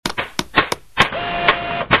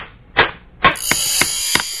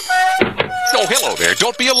Hello there.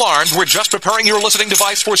 Don't be alarmed. We're just preparing your listening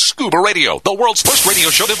device for Scuba Radio, the world's first radio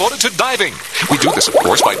show devoted to diving. We do this, of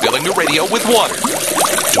course, by filling the radio with water.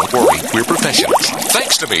 Don't worry, we're professionals.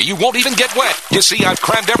 Thanks to me, you won't even get wet. You see, I've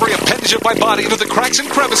crammed every appendage of my body into the cracks and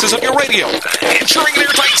crevices of your radio, ensuring an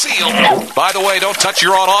airtight seal. By the way, don't touch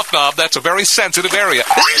your on-off knob. That's a very sensitive area.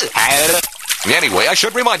 Anyway, I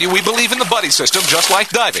should remind you, we believe in the buddy system just like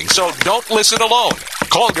diving, so don't listen alone.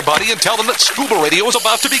 Call your buddy and tell them that Scuba Radio is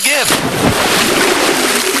about to begin.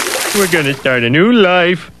 We're going to start a new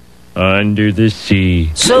life under the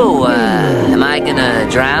sea. So, am I gonna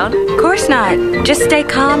drown? Of course not. Just stay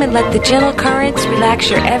calm and let the gentle currents relax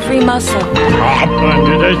your every muscle.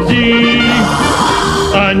 Under the sea.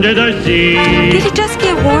 Under the sea. Did it just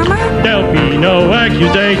get warmer? There'll be no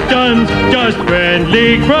accusations, just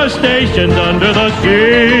friendly crustaceans under the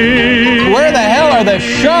sea. Where the hell are the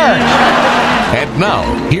sharks? And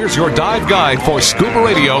now, here's your dive guide for Scuba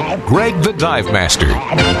Radio, Greg the Dive Master.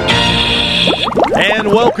 And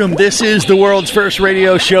welcome. This is the world's first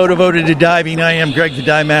radio show devoted to diving. I am Greg the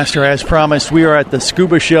Dive Master. As promised, we are at the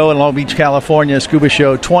Scuba Show in Long Beach, California, Scuba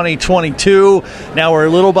Show 2022. Now we're a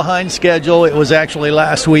little behind schedule. It was actually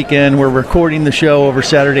last weekend. We're recording the show over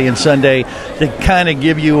Saturday and Sunday to kind of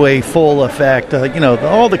give you a full effect,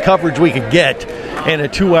 all the coverage we could get in a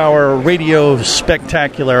 2-hour radio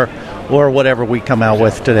spectacular or whatever we come out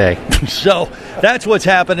with today. So that's what's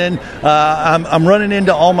happening. I'm running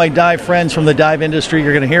into all my dive friends from the dive industry.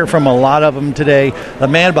 You're going to hear from a lot of them today. The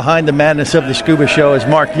man behind the madness of the Scuba Show is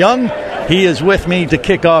Mark Young. He is with me to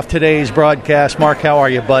kick off today's broadcast. Mark, how are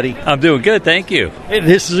you, buddy? I'm doing good, thank you.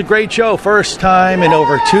 This is a great show. First time in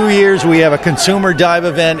over 2 years we have a consumer dive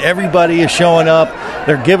event. Everybody is showing up.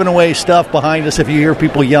 They're giving away stuff behind us. If you hear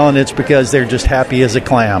people yelling, it's because they're just happy as a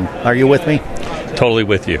clam. Are you with me? Totally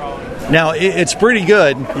with you. Now, it's pretty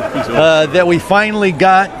good that we finally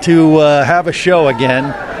got to have a show again.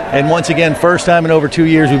 And once again, first time in over 2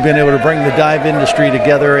 years, we've been able to bring the dive industry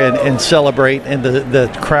together and celebrate. And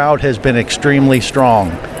the crowd has been extremely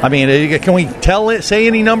strong. I mean, can we say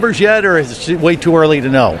any numbers yet, or is it way too early to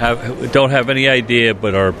know? Don't have any idea,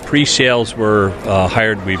 but our pre-sales were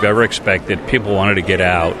higher than we've ever expected. People wanted to get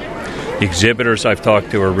out. The exhibitors I've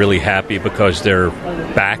talked to are really happy because they're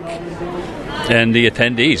back. And the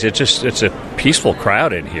attendees, it's a peaceful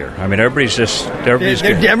crowd in here. I mean, everybody's in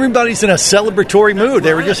a celebratory mood.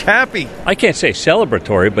 They were just happy. I can't say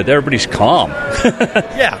celebratory, but everybody's calm.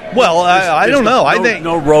 Yeah, well, I don't know. I think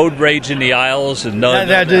no road rage in the aisles, and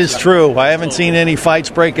that is true. I haven't seen any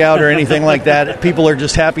fights break out or anything like that. People are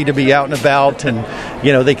just happy to be out and about, and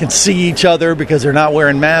they can see each other because they're not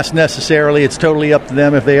wearing masks necessarily. It's totally up to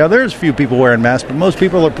them if they are. There's a few people wearing masks, but most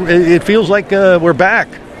people are. It feels like we're back.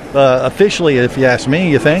 Officially, if you ask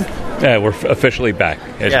me, you think? Yeah, we're officially back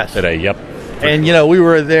today, yep. And, we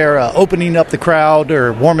were there opening up the crowd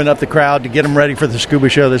or warming up the crowd to get them ready for the Scuba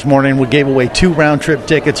Show this morning. We gave away 2 round-trip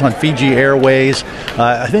tickets on Fiji Airways.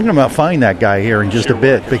 I think I'm going to find that guy here in just a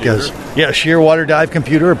bit because, Shearwater Dive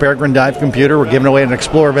Computer, a Peregrine Dive Computer. We're giving away an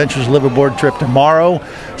Explorer Ventures liveaboard trip tomorrow.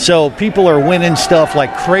 So people are winning stuff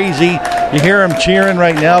like crazy. You hear them cheering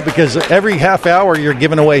right now because every half hour you're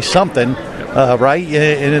giving away something. Right?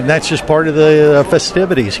 And that's just part of the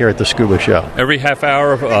festivities here at the Scuba Show. Every half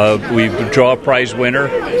hour, we draw a prize winner.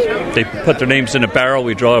 They put their names in a barrel.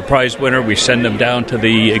 We draw a prize winner. We send them down to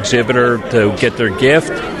the exhibitor to get their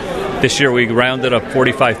gift. This year, we rounded up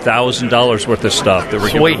 $45,000 worth of stuff that we're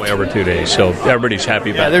giving away over 2 days. So everybody's happy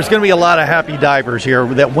about it. There's going to be a lot of happy divers here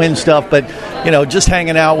that win stuff. But, just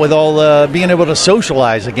hanging out with all, being able to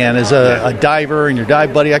socialize again as a diver and your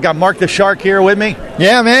dive buddy. I got Mark the Shark here with me.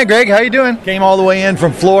 Yeah, man. Greg, how you doing? Came all the way in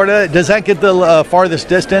from Florida. Does that get the farthest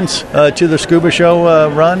distance to the Scuba Show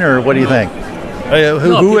run, or what do you think?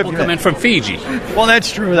 People come in from Fiji. Well,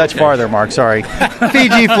 that's true. That's farther, Mark. Sorry.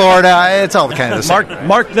 Fiji, Florida. It's all kind of the same.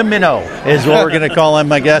 Mark the Minnow is what we're going to call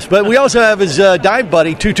him, I guess. But we also have his dive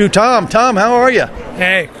buddy, Tutu Tom. Tom, how are you?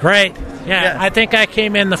 Hey, great. Yeah, I think I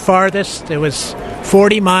came in the farthest. It was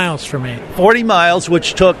 40 miles for me. 40 miles,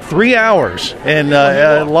 which took 3 hours in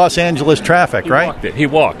Los Angeles traffic, right? He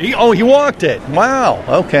walked. He walked it. Wow.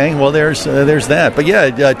 Okay. Well, there's that. But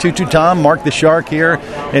yeah, Tutu Tom, Mark the Shark here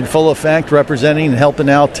in full effect, representing and helping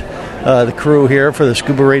out the crew here for the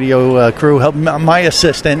Scuba Radio crew, my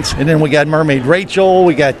assistants, and then we got Mermaid Rachel.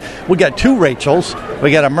 We got 2 Rachels.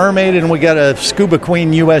 We got a mermaid and we got a Scuba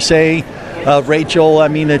Queen USA. Rachel, I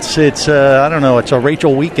mean, it's I don't know, it's a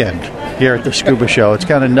Rachel weekend here at the Scuba Show. It's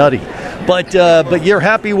kind of nutty. But you're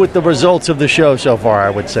happy with the results of the show so far, I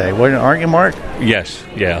would say. Aren't you, Mark? Yes,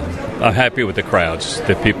 yeah. I'm happy with the crowds,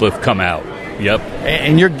 that people have come out. Yep.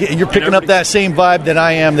 And you're picking up that same vibe that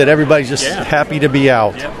I am, that everybody's just happy to be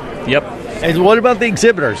out. Yep. And what about the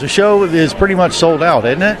exhibitors? The show is pretty much sold out,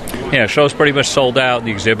 isn't it? Yeah, show's pretty much sold out.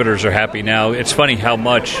 The exhibitors are happy now. It's funny how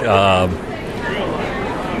much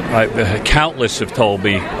countless have told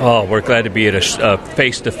me, "Oh, we're glad to be at a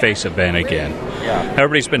face-to-face event again." Yeah.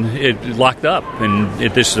 Everybody's been locked up, and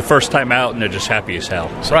this is the first time out, and they're just happy as hell.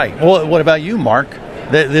 So. Right. Well, what about you, Mark?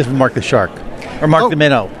 This is Mark the Shark. Or Mark the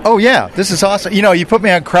Minnow. Oh, yeah. This is awesome. You put me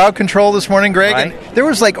on crowd control this morning, Greg. Right. And there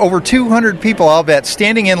was like over 200 people, I'll bet,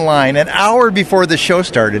 standing in line an hour before the show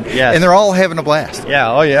started. Yes. And they're all having a blast.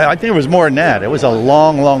 Yeah. Oh, yeah. I think it was more than that. It was a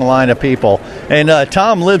long, long line of people. And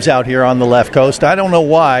Tom lives out here on the left coast. I don't know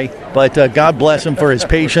why, but God bless him for his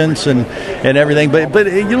patience and everything.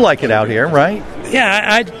 But you like it out here, right?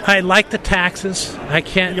 Yeah, I like the taxes. I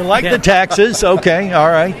can't. You like the taxes? Okay. All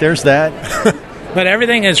right. There's that. But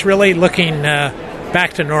everything is really looking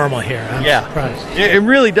back to normal here. I'm surprised. It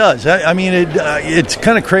really does. I mean, it's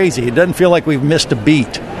kind of crazy. It doesn't feel like we've missed a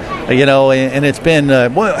beat, and it's been,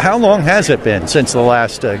 how long has it been since the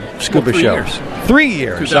last scuba show? Years. 3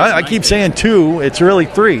 years. I keep saying 2. It's really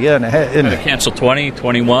 3. Yeah, isn't it? Canceled 20,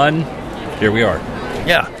 21. Here we are.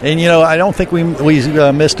 Yeah, and I don't think we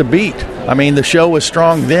missed a beat. I mean, the show was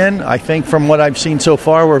strong then. I think from what I've seen so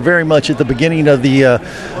far, we're very much at the beginning of the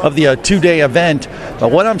 2-day event.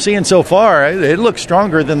 But what I'm seeing so far, it looks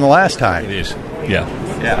stronger than the last time. It is.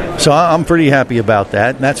 Yeah. So I'm pretty happy about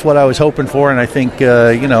that. And that's what I was hoping for, and I think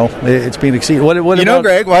it's being exceeded. What about,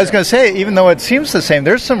 Greg? Well, I was going to say, even though it seems the same,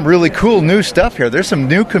 there's some really cool new stuff here. There's some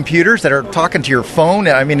new computers that are talking to your phone.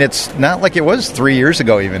 I mean, it's not like it was 3 years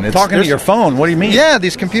ago. Even it's talking to your phone. What do you mean? Yeah,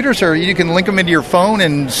 these computers you can link them into your phone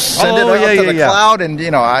and send it out to the cloud, and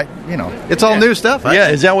it's all new stuff. Yeah,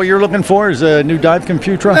 is that what you're looking for? Is a new dive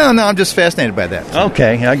computer? No, I'm just fascinated by that.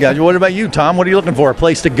 Okay, I got you. What about you, Tom? What are you looking for? A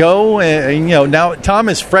place to go? Now Tom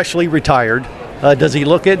is freshly retired. Does he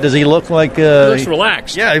look it? Does he look like... he looks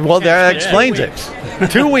relaxed. Yeah, well, that explains it.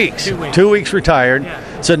 2 weeks. 2 weeks retired.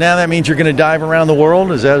 Yeah. So now that means you're going to dive around the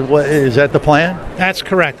world? Is that the plan? That's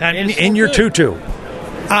correct. In your tutu?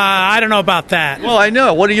 I don't know about that. Well, I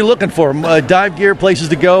know. What are you looking for? Dive gear, places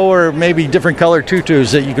to go, or maybe different colored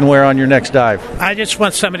tutus that you can wear on your next dive? I just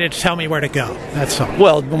want somebody to tell me where to go. That's all.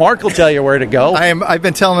 Well, Mark will tell you where to go. I've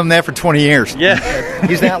been telling him that for 20 years. Yeah.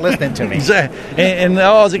 He's not listening to me. And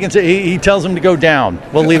all I can say, he tells him to go down.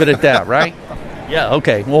 We'll leave it at that, right? Yeah,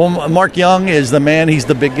 okay. Well, Mark Young is the man. He's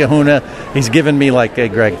the big kahuna. He's giving me like, hey,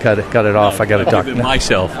 Greg, cut it off. I got to talk to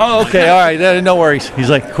myself. Oh, okay. All right. No worries. He's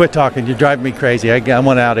like, quit talking. You're driving me crazy. I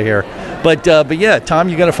want out of here. But yeah, Tom,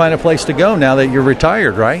 you got to find a place to go now that you're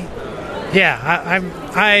retired, right? Yeah,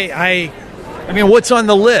 I mean, what's on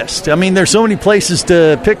the list? I mean, there's so many places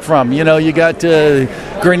to pick from. You got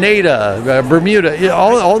Grenada, Bermuda.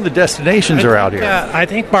 All the destinations are out here. I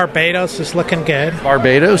think Barbados is looking good.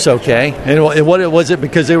 Barbados, okay. And what was it?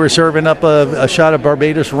 Because they were serving up a shot of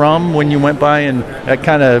Barbados rum when you went by, and that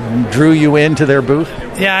kind of drew you into their booth?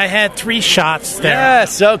 Yeah, I had 3 shots there.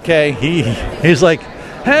 Yes, okay. He's like,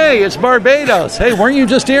 hey, it's Barbados. Hey, weren't you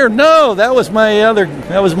just here? No, that was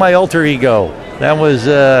my alter ego. That was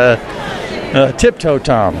Tiptoe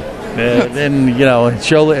Tom. Then,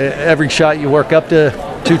 show every shot you work up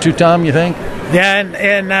to Tutu Tom, you think? Yeah,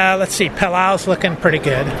 and let's see, Palau's looking pretty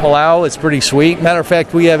good. Palau is pretty sweet. Matter of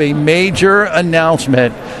fact, we have a major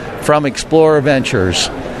announcement from Explorer Ventures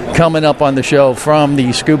coming up on the show from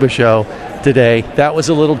the Scuba Show today. That was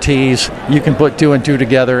a little tease. You can put 2 and 2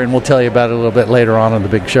 together, and we'll tell you about it a little bit later on the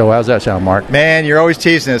big show. How's that sound, Mark? Man, you're always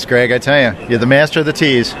teasing us, Greg. I tell you, you're the master of the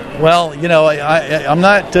tease. Well, I'm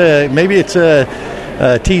not. Maybe it's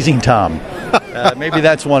teasing Tom. Maybe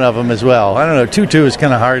that's one of them as well. I don't know. 2-2 is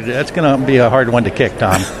kind of hard. That's going to be a hard one to kick,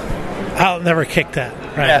 Tom. I'll never kick that.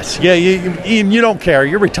 Right. Yes. Yeah. You don't care.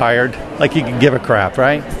 You're retired. Like you can give a crap,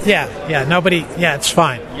 right? Yeah. Nobody. Yeah. It's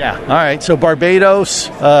fine. Yeah. All right. So Barbados.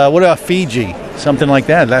 What about Fiji? Something like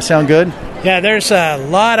that. Does that sound good? Yeah. There's a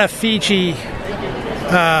lot of Fiji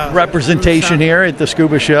representation here at the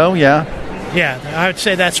Scuba Show. Yeah. Yeah. I would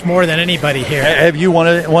say that's more than anybody here. Have you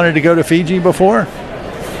wanted to go to Fiji before?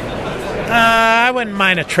 I wouldn't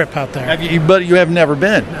mind a trip out there. But you have never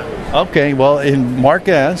been. No. Okay. Well, Mark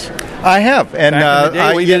has. I have,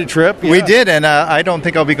 and we did a trip. Yeah. We did, and I don't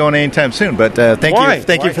think I'll be going anytime soon. But thank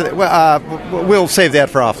you for that. Well, we'll save that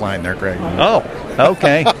for offline, there, Greg. Oh,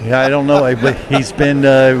 okay. Yeah, I don't know, but he's been.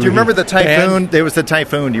 Do you remember the typhoon? There was the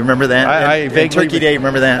typhoon. Do you remember that? Turkey Day.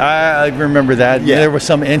 Remember that? I remember that. Yeah. There was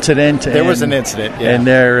some incident. There was an incident, yeah. And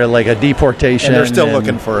they're like a deportation. And they're still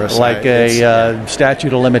looking for us. Like a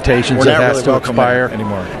statute of limitations that has to expire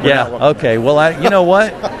anymore. Yeah. Okay. Well, you know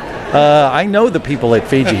what? I know the people at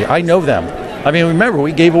Fiji. I know them. I mean, remember,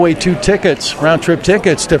 we gave away 2 tickets, round-trip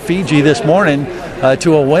tickets to Fiji this morning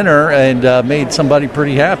to a winner and made somebody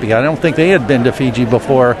pretty happy. I don't think they had been to Fiji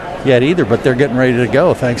before yet either, but they're getting ready to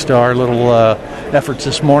go thanks to our little efforts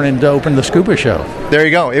this morning to open the Scuba Show. There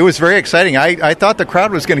you go. It was very exciting. I thought the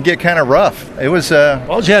crowd was going to get kind of rough. It was...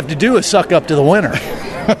 All you have to do is suck up to the winner.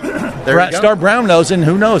 Start brown nosing.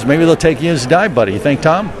 Who knows? Maybe they'll take you as a dive buddy. You think,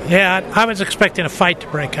 Tom? Yeah, I was expecting a fight to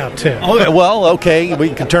break out, too. Oh, well, okay. We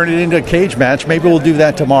could turn it into a cage match. Maybe we'll do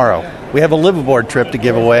that tomorrow. We have a liveaboard trip to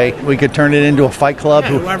give away. We could turn it into a fight club.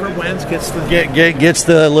 Yeah, whoever wins gets the... Gets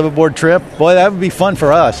the liveaboard trip. Boy, that would be fun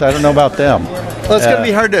for us. I don't know about them. Well, it's going to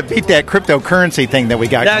be hard to beat that cryptocurrency thing that we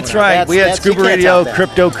got. That's right. We had Scuba Radio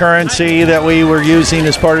cryptocurrency that we were using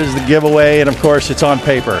as part of the giveaway, and of course, it's on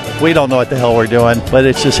paper. We don't know what the hell we're doing, but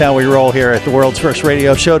it's just how we roll here at the world's first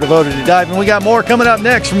radio show devoted to diving. We got more coming up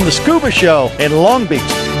next from the Scuba Show in Long Beach.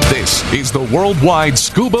 This is the Worldwide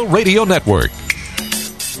Scuba Radio Network.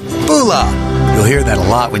 Bula! You'll hear that a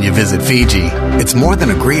lot when you visit Fiji. It's more than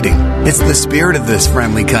a greeting. It's the spirit of this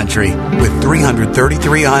friendly country. With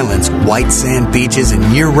 333 islands, white sand beaches, and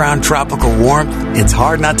year-round tropical warmth, it's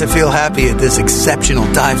hard not to feel happy at this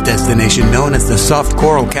exceptional dive destination known as the soft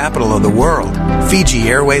coral capital of the world. Fiji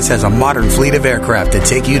Airways has a modern fleet of aircraft that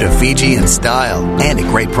take you to Fiji in style and at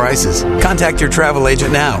great prices. Contact your travel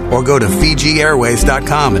agent now or go to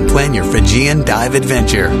FijiAirways.com and plan your Fijian dive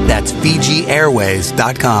adventure. That's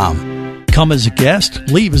FijiAirways.com. Come as a guest,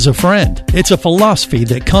 leave as a friend. It's a philosophy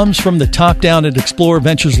that comes from the top down at Explorer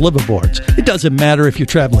Ventures liveaboards. It doesn't matter if you're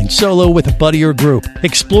traveling solo, with a buddy, or group.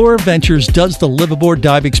 Explorer Ventures does the liveaboard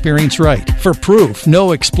dive experience right. For proof,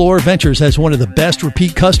 no, Explorer Ventures has one of the best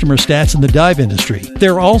repeat customer stats in the dive industry.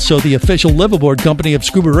 They're also the official liveaboard company of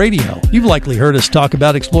Scuba Radio. You've likely heard us talk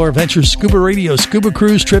about Explorer Ventures Scuba Radio scuba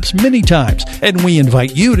cruise trips many times, and we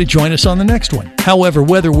invite you to join us on the next one. However,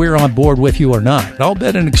 whether we're on board with you or not, I'll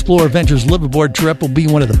bet an Explorer Ventures liveaboard trip will be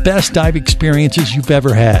one of the best dive experiences you've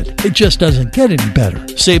ever had. It just doesn't get any better.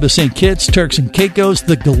 Saba St. Kitts, Turks and Caicos,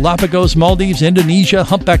 the Galapagos, Maldives, Indonesia,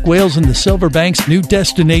 humpback whales, and the Silver Banks, new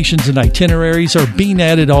destinations and itineraries are being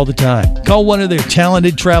added all the time. Call one of their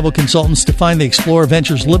talented travel consultants to find the Explorer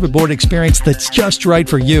Ventures liveaboard experience that's just right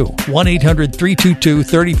for you.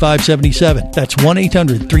 1-800-322-3577. That's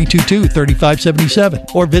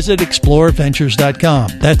 1-800-322-3577. Or visit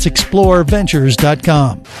explorerventures.com. That's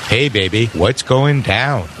explorerventures.com. Hey, baby, what's going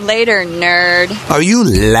down? Later, nerd. Are you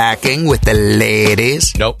lacking with the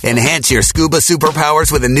ladies? Nope. Enhance your scuba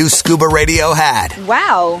superpowers with a new Scuba Radio hat.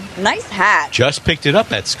 Wow, nice hat. Just picked it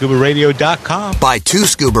up at ScubaRadio.com. Buy 2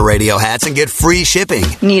 Scuba Radio hats and get free shipping.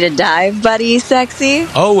 Need a dive buddy, sexy?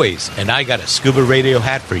 Always. And I got a Scuba Radio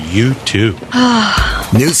hat for you, too.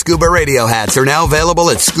 New Scuba Radio hats are now available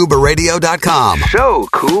at ScubaRadio.com. So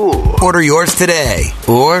cool. Order yours today.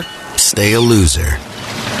 Or stay a loser.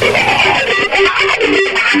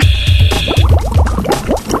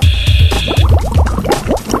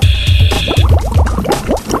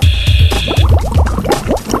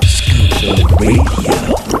 Scuba Radio.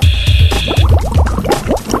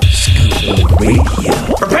 Scuba Radio.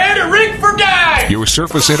 Prepare to rig for dive! Your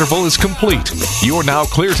surface interval is complete. You're now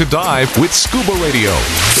clear to dive with Scuba Radio.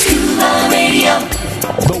 Scuba Radio.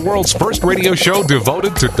 The world's first radio show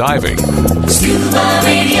devoted to diving. Scuba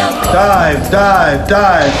Radio. Dive, dive,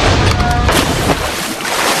 dive.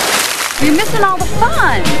 You're missing all the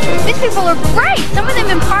fun. These people are great. Some of them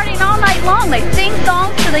have been partying all night long. They sing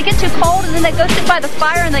songs till they get too cold, and then they go sit by the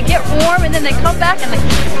fire and they get warm, and then they come back and they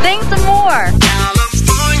sing some more.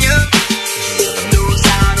 California knows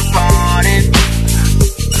how to party.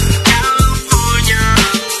 California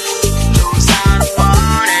knows how to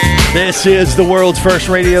party. This is the world's first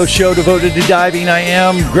radio show devoted to diving. I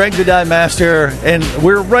am Greg the Dive Master, and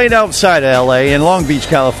we're right outside of L.A. in Long Beach,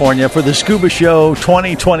 California for the Scuba Show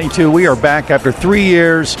 2022. We are back after 3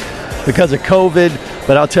 years because of COVID,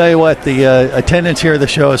 but I'll tell you what, the attendance here at the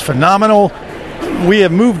show is phenomenal. We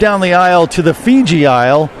have moved down the aisle to the Fiji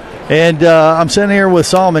aisle, and I'm sitting here with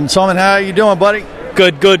Salman. Salman, how are you doing, buddy?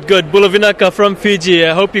 Good. Bula Vinaka from Fiji.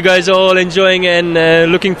 I hope you guys are all enjoying and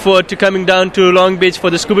looking forward to coming down to Long Beach for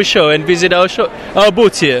the Scuba Show and visit our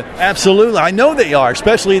booth here. Absolutely. I know they are,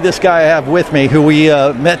 especially this guy I have with me who we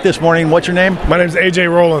met this morning. What's your name? My name is AJ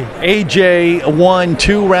Rowland. AJ won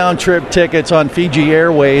 2 round-trip tickets on Fiji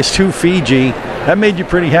Airways to Fiji. That made you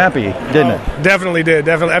pretty happy, didn't it? Definitely did.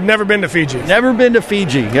 Definitely. I've never been to Fiji. Never been to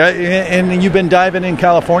Fiji. And you've been diving in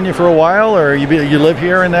California for a while, or you live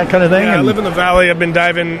here and that kind of thing? Yeah, I live in the Valley. I've been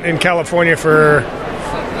diving in California for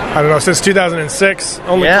I don't know, since 2006,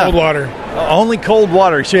 only cold water. Only cold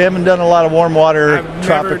water. So you haven't done a lot of warm water,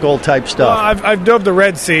 tropical type stuff. Well, I've dove the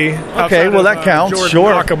Red Sea. Okay, well that counts. Jordan,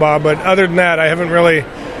 sure. Aqaba, but other than that, I haven't really.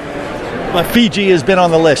 Fiji has been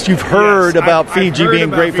on the list. You've heard about Fiji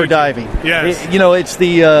being great for diving. Yes. It's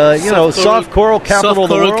the soft coral capital of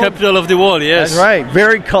the world. Soft coral capital of the world. Yes. That's right.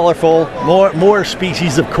 Very colorful. More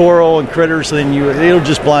species of coral and critters than you. It'll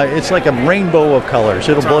just blind. It's like a rainbow of colors.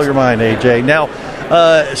 It'll blow your mind, AJ. Now,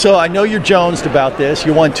 so I know you're jonesed about this.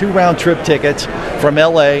 You won 2 round trip tickets from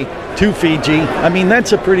LA to Fiji. I mean,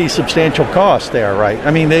 that's a pretty substantial cost there, right?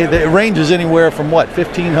 I mean, it ranges anywhere from what,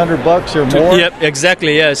 $1,500 or more? Yep,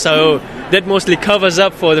 exactly. Yeah. So that mostly covers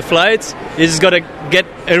up for the flights. You just got to get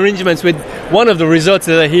arrangements with one of the resorts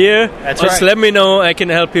that are here. That's just right. let me know. I can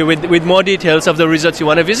help you with more details of the resorts you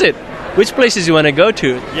want to visit, which places you want to go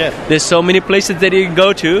to. Yeah. There's so many places that you can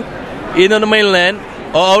go to, either on the mainland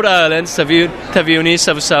or outer islands, Taveuni,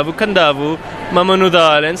 Savu-Savu, Kandavu, Mamanuda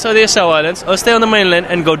Islands, or the Esau Islands, or stay on the mainland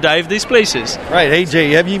and go dive these places. Right.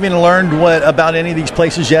 AJ, have you even learned about any of these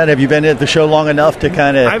places yet? Have you been at the show long enough to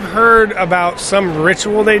kind of... I've heard about some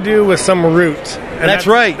ritual they do with some root. That's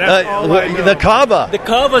right. The kava. The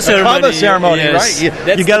kava ceremony. The kava ceremony, yes.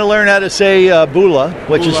 right? You got to learn how to say bula,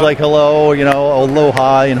 which is like hello,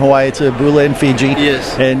 aloha in Hawaii. It's a bula in Fiji.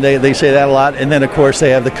 Yes. And they say that a lot. And then, of course, they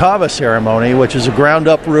have the kava ceremony, which is a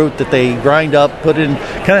ground-up root that they grind up, put in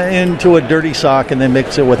kind of into a dirty sock, and then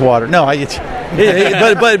mix it with water. No, it's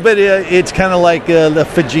kind of like the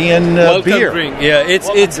Fijian beer. Drink. Yeah,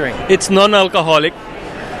 it's non-alcoholic.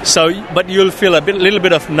 So, but you'll feel little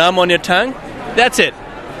bit of numb on your tongue. That's it.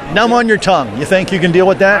 Numb on your tongue. You think you can deal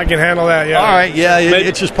with that? I can handle that. Yeah. All right. Yeah,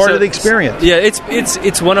 it's just part of the experience. Yeah,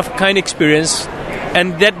 it's one of a kind experience,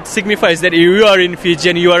 and that signifies that you are in Fiji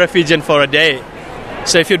and you are a Fijian for a day.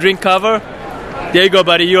 So if you drink kava, there you go,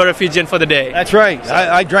 buddy. You are a Fijian for the day. That's right.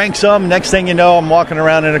 I drank some. Next thing you know, I'm walking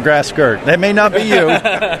around in a grass skirt. That may not be you,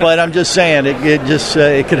 but I'm just saying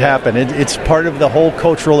it could happen. It's part of the whole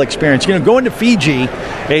cultural experience. Going to Fiji,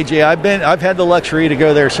 AJ, I've had the luxury to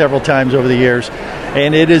go there several times over the years,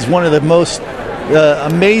 and it is one of the most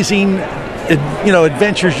amazing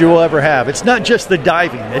adventures you will ever have. It's not just the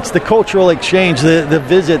diving; it's the cultural exchange, the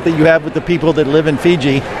visit that you have with the people that live in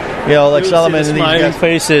Fiji. Like Solomon and these guys.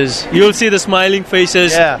 Faces. You'll see the smiling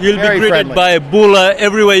faces. Yeah, you'll be greeted friendly by a bula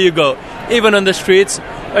everywhere you go, even on the streets.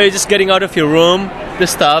 Or you're just getting out of your room. The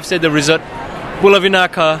staff at the resort, Bula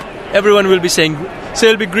Vinaka. Everyone will be saying. So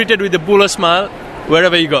you'll be greeted with a bula smile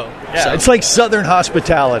wherever you go. Yeah, so. It's like Southern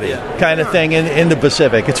hospitality kind of thing in the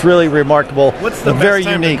Pacific. It's really remarkable. What's the very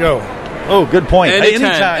best time unique. to go? Oh, good point.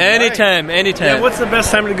 Anytime. Yeah, what's the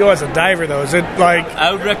best time to go as a diver, though? Is it like...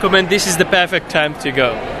 I would recommend this is the perfect time to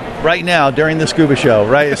go. Right now, during the scuba show,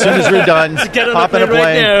 right? As soon as we're done, hop in a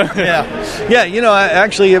plane. Right now. Yeah,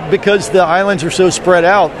 actually, because the islands are so spread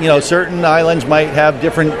out, certain islands might have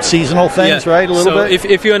different seasonal things, right? A little bit?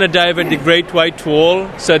 If you want to dive at the Great White Wall,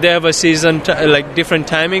 so they have a season, different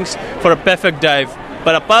timings for a perfect dive.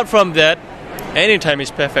 But apart from that, any time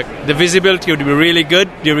is perfect. The visibility would be really good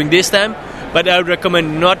during this time, but I would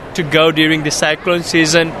recommend not to go during the cyclone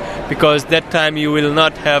season because that time you will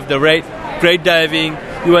not have the great diving,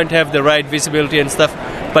 you won't have the right visibility and stuff.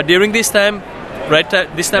 But during this time,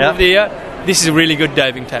 of the year, this is a really good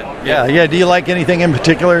diving time. Yeah. Do you like anything in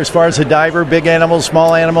particular as far as a diver? Big animals,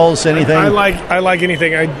 small animals, anything? I like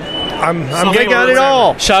anything. They got it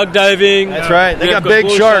all. Shark diving. That's right. They got big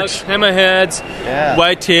sharks. Hammerheads,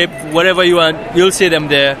 white tip, whatever you want. You'll see them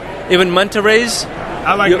there. Even manta rays.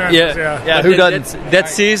 I like mantas, yeah. Who doesn't?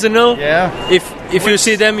 That's seasonal. Yeah. If you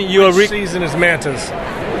see them, which season is mantas?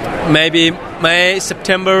 Maybe May,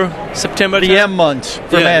 September. The M months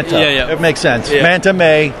for manta. Yeah. It makes sense. Yeah. Manta,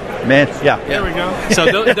 May, yeah. There we go. So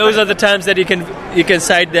those are the times that you can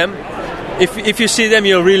sight them. If you see them,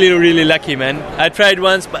 you're really, really lucky, man. I tried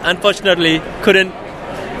once, but unfortunately couldn't.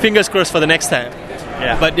 Fingers crossed for the next time.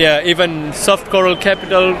 Yeah. But even soft coral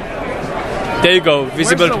capital, there you go.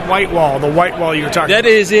 Visible. Where's the white wall? The white wall you were talking about? That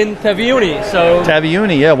is in Taveuni. So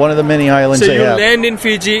Taveuni, one of the many islands so they you have. land in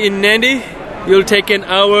Fiji, in Nadi. You'll take an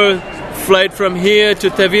hour flight from here to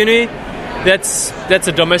Taveuni. That's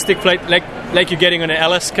a domestic flight, like you're getting on an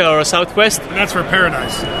Alaska or a Southwest. And that's for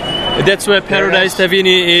Paradise. That's where Paradise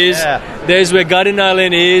Taveuni is. Yeah. There's where Garden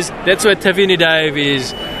Island is. That's where Taveuni Dive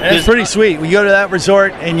is. It's pretty sweet. We go to that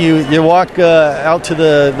resort and you walk out to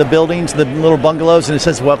the buildings, the little bungalows, and it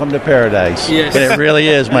says "Welcome to Paradise." Yes. And it really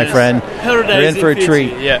is, my friend. Paradise You're in for a Fiji.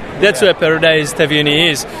 treat. Yeah, that's where Paradise Taveuni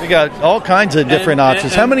is. We got all kinds of different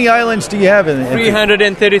options. How many islands do you have in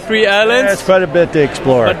 333 islands. That's quite a bit to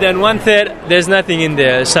explore. But then 1/3, there's nothing in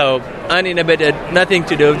there. So uninhabited, nothing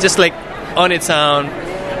to do, just like on its own.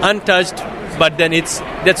 untouched, but then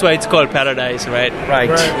that's why it's called paradise, right? Right.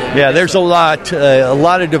 Yeah, there's a lot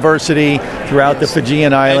of diversity throughout the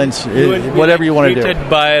Fijian Islands. Whatever you want to do. Treated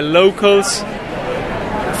by locals,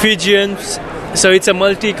 Fijians, so it's a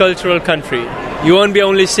multicultural country. You won't be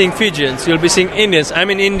only seeing Fijians, you'll be seeing Indians. I'm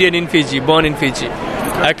an Indian in Fiji, born in Fiji.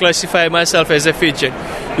 I classify myself as a Fijian.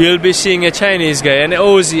 You'll be seeing a Chinese guy, an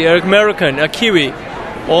Aussie, an American, a Kiwi,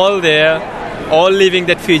 all there, all living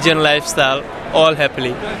that Fijian lifestyle, all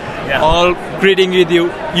happily, all greeting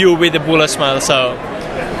you with a Bula smile. So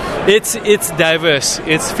it's diverse.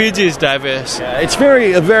 Fiji is diverse. Yeah, it's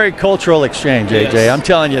a very cultural exchange, AJ. Yes. I'm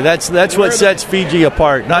telling you, that's what sets Fiji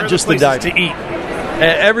apart. Not just the diving. To eat.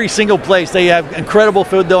 Every single place, they have incredible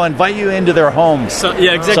food. They'll invite you into their homes. So,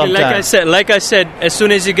 yeah, exactly. Sometimes. Like I said, as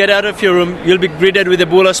soon as you get out of your room, you'll be greeted with a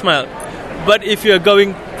Bula smile. But if you're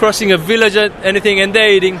crossing a village or anything, and they're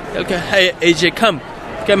eating, okay, hey AJ, come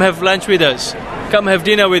have lunch with us. Come have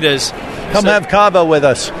dinner with us. Come have kava with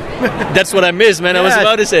us. That's what I missed, man. I was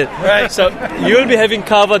about to say it. Right. So you'll be having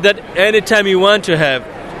kava that anytime you want to have.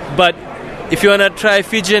 But if you want to try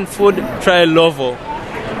Fijian food, try lovo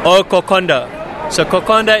or kokonda. So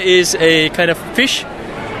kokonda is a kind of fish,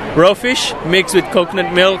 raw fish, mixed with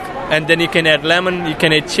coconut milk, and then you can add lemon, you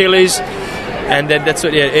can add chilies, and then that's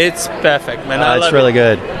what. Yeah, it's perfect, man. I love it's really it.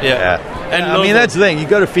 good. Yeah. And I mean, that's the thing. You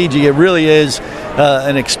go to Fiji, it really is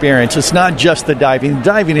an experience. It's not just the diving. The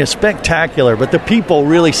diving is spectacular, but the people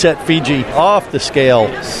really set Fiji off the scale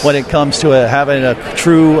when it comes to having a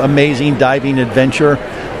true, amazing diving adventure.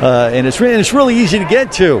 And it's really easy to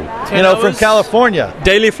get to, from California.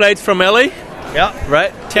 Daily flights from LA. Yeah.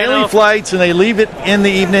 Right? Daily flights, and they leave it in the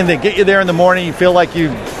evening. They get you there in the morning. You feel like you're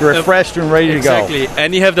refreshed and ready to go. Exactly.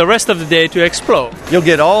 And you have the rest of the day to explore. You'll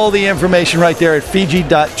get all the information right there at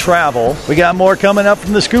Fiji.travel. We got more coming up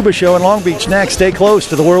from the Scuba Show in Long Beach next. Stay close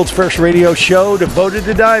to the world's first radio show devoted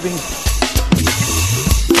to diving.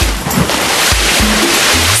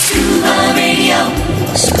 Scuba Radio.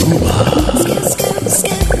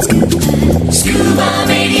 Scuba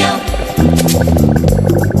Radio.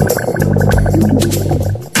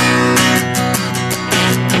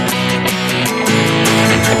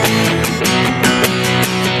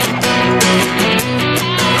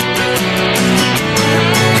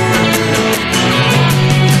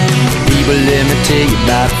 Let me tell you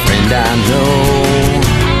about a friend I know.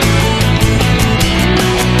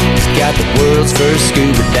 He's got the world's first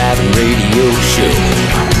scuba diving radio show.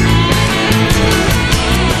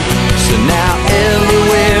 So now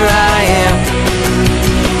everywhere I am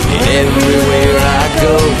and everywhere I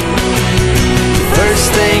go, the first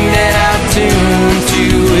thing that I tune to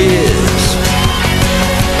is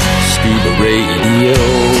Scuba Radio.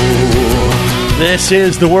 This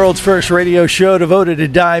is the world's first radio show devoted to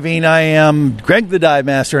diving. I am Greg the Dive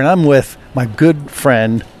Master, and I'm with my good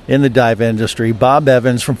friend in the dive industry, Bob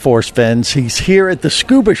Evans from Force Fins. He's here at the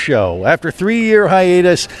Scuba Show after a 3-year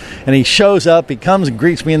hiatus, and he shows up. He comes and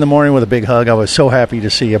greets me in the morning with a big hug. I was so happy to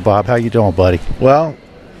see you, Bob. How you doing, buddy? Well,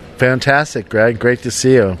 fantastic, Greg. Great to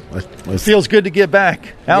see you. It feels good to get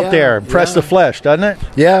back out there and press the flesh, doesn't it?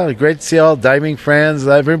 Yeah, great to see all diving friends.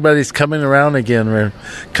 Everybody's coming around again. We're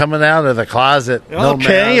coming out of the closet.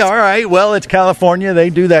 Okay, all right. Well, it's California.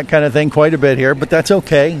 They do that kind of thing quite a bit here, but that's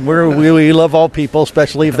okay. We love all people,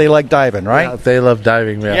 especially if they like diving, right? Yeah, if they love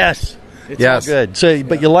diving, yeah. Yes. It's all good. So,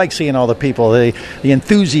 but you like seeing all the people, the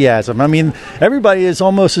enthusiasm. I mean, everybody is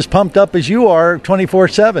almost as pumped up as you are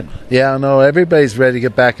 24/7. Yeah, no, everybody's ready to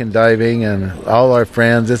get back in diving, and all our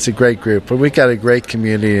friends. It's a great group. But we got a great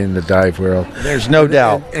community in the dive world. There's no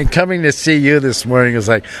doubt. And coming to see you this morning was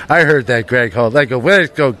like, I heard that Greg called. I go,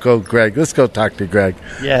 let's go, Greg. Let's go talk to Greg.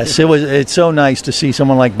 Yes, it's so nice to see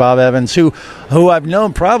someone like Bob Evans, who I've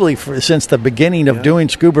known probably since the beginning of doing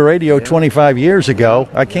scuba radio 25 years ago.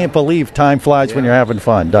 I can't believe time flies when you're having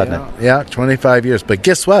fun, doesn't it? Yeah, 25 years. But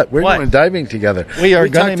guess what? We're going diving together. We are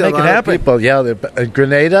going to make it happen.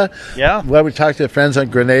 Grenada. Yeah. Well, we talked to friends on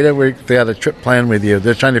Grenada. They had a trip planned with you.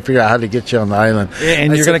 They're trying to figure out how to get you on the island.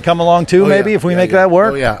 And you're going to come along too, maybe, if we make that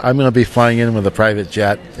work? Oh, yeah. I'm going to be flying in with a private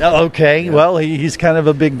jet. Okay. Yeah. Well, he's kind of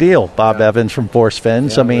a big deal, Bob Evans from Force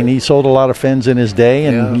Fins. I mean, he sold a lot of fins in his day,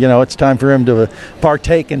 and, it's time for him to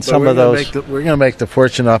partake in some of those. We're going to make the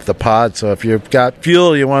fortune off the pod, so if you've got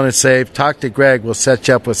fuel you want to save, talk to Greg. We'll set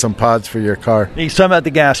you up with some pods for your car. He's talking about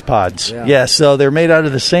the gas pods. Yeah, so they're made out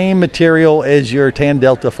of the same material as your Tan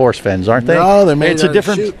Delta force fins, aren't they? No, they're made it's out a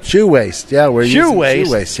different of shoe waste. Yeah, we're using waste?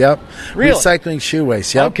 shoe waste. Yep. Really? Recycling shoe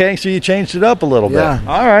waste. Yep. Okay, so you changed it up a little bit. Yeah.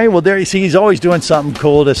 All right, well, there you see, he's always doing something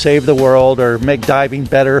cool to save the world or make diving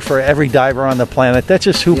better for every diver on the planet. That's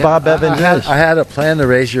just who Bob Evans is. I had a plan to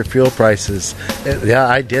raise your fuel prices. Yeah,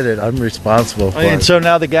 I did it. I'm responsible for And it. so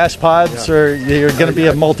now the gas pods you're going to be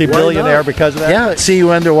a multi-billionaire because of that? Yeah, see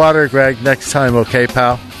you underwater, Greg, next time, okay,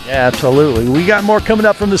 pal? Yeah, absolutely. We got more coming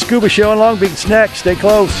up from the Scuba Show in Long Beach next. Stay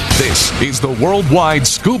close. This is the Worldwide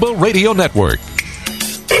Scuba Radio Network.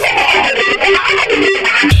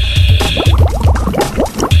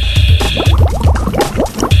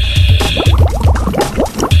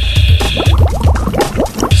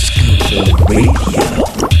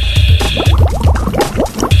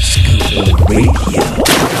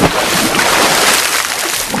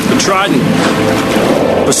 The Trident.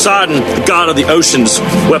 Poseidon, the god of the oceans,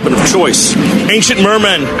 weapon of choice. Ancient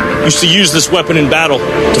mermen used to use this weapon in battle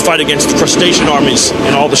to fight against the crustacean armies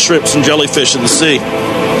and all the shrimps and jellyfish in the sea.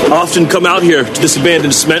 I often come out here to this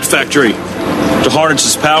abandoned cement factory to harness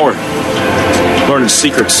its power, learn its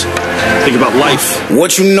secrets, think about life.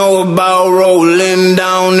 What you know about rolling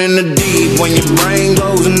down in the deep? When your brain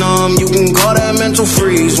goes numb, you can call that mental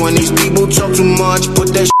freeze. When these people talk too much,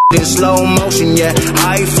 put that in slow motion. Yeah,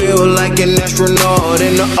 I feel like an astronaut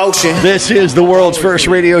in the ocean. This is the world's first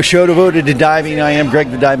radio show devoted to diving. I am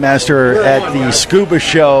Greg the Dive Master at the Scuba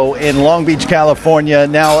Show in Long Beach, California.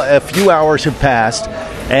 Now a few hours have passed,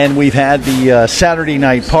 and we've had the Saturday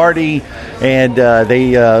night party, and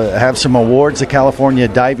they have some awards, the California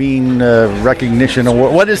Diving Recognition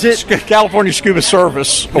Award. What is it? California Scuba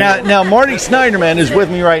Service. Now, Marty Snyderman is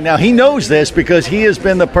with me right now. He knows this because he has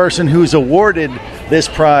been the person who's awarded this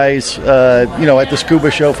prize, at the Scuba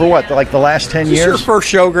Show for what, like the last 10 years? Is this your first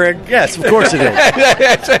show, Greg? Yes, of course it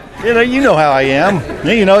is. You know how I am.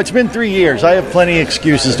 It's been 3 years. I have plenty of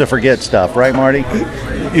excuses to forget stuff, right, Marty?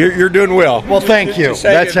 You're doing well. Well, thank you.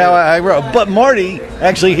 That's how I wrote. But Marty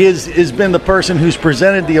actually has been the person who's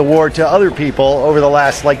presented the award to other people over the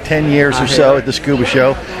last 10 years or so at the Scuba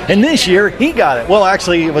Show. And this year, he got it. Well,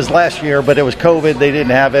 actually, it was last year, but it was COVID. They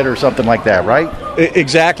didn't have it or something like that, right?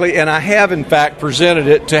 Exactly. And I have, in fact, presented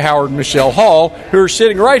it to Howard and Michelle Hall, who are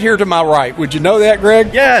sitting right here to my right. Would you know that,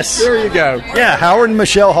 Greg? Yes. There you go. Yeah, Howard and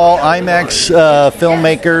Michelle Hall, IMAX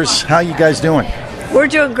filmmakers. How you guys doing? We're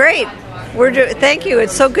doing great. Thank you.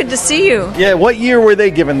 It's so good to see you. Yeah, what year were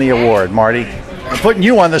they given the award, Marty? I'm putting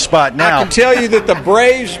you on the spot now. I can tell you that the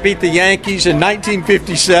Braves beat the Yankees in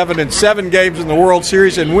 1957 in 7 games in the World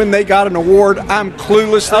Series, and when they got an award, I'm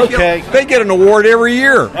clueless. They get an award every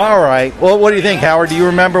year. All right. Well, what do you think, Howard? Do you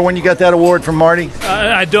remember when you got that award from Marty?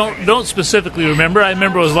 I don't specifically remember. I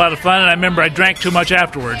remember it was a lot of fun, and I remember I drank too much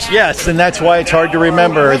afterwards. Yes, and that's why it's hard to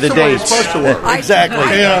remember the dates.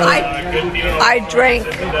 Exactly. I drank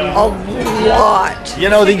a lot.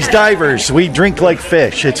 These divers, we drink like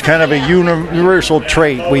fish. It's kind of a universal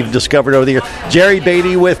trait we've discovered over the years. Jerry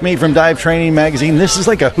Beatty with me from Dive Training Magazine. This is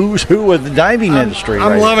like a who's who of the diving industry.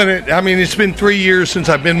 I'm loving it. I mean, it's been 3 years since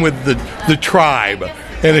I've been with the tribe,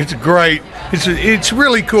 and it's great. It's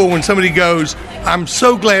really cool when somebody goes, I'm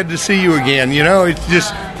so glad to see you again. It's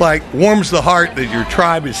just warms the heart that your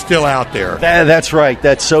tribe is still out there. That's right.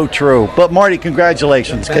 That's so true. But Marty,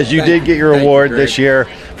 congratulations, because you did get your award this year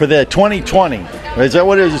for the 2020. Is that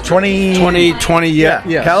what it is? 2020, yeah.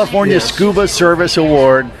 California Scuba Service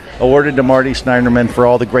Award. Awarded to Marty Snyderman for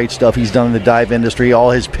all the great stuff he's done in the dive industry,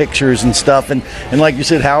 all his pictures and stuff. And like you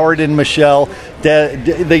said, Howard and Michelle,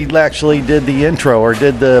 they actually did the intro or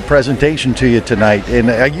did the presentation to you tonight.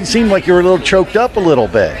 And you seemed like you were a little choked up a little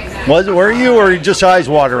bit. Were you, or just eyes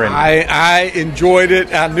watering? I enjoyed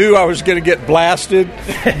it. I knew I was going to get blasted.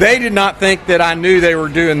 They did not think that I knew they were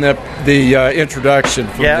doing the introduction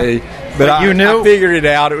for me. But you knew? I figured it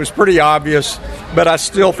out. It was pretty obvious, but I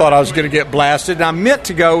still thought I was going to get blasted. And I meant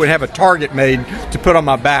to go and have a target made to put on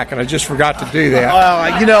my back, and I just forgot to do that.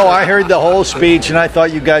 I heard the whole speech, and I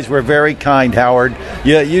thought you guys were very kind, Howard.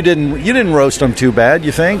 Yeah, you didn't roast them too bad,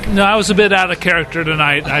 you think? No, I was a bit out of character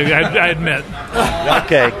tonight, I admit.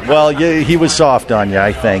 Okay, well, he was soft on you,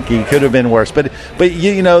 I think. He could have been worse. But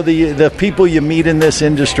the people you meet in this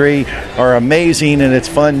industry are amazing, and it's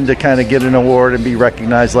fun to kind of get an award and be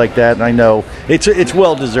recognized like that. And I know it's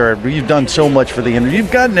well deserved. You've done so much for the industry.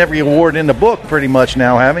 You've gotten every award in the book pretty much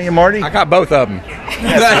now, haven't you, Marty? I got both of them.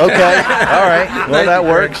 Yes, okay, all right. Well, that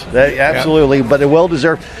works. Absolutely, but well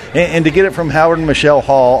deserved. And to get it from Howard and Michelle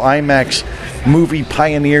Hall, IMAX movie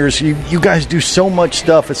pioneers. You guys do so much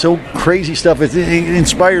stuff. It's so crazy stuff. It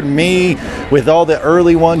inspired me with all the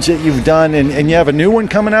early ones that you've done, and you have a new one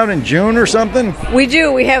coming out in June or something? We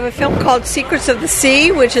do. We have a film called Secrets of the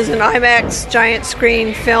Sea, which is an IMAX giant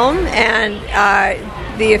screen film, and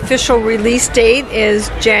the official release date is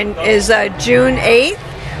June 8th,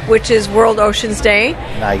 which is World Oceans Day.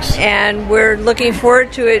 Nice. And we're looking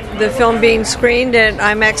forward to it, the film being screened at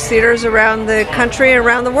IMAX theaters around the country and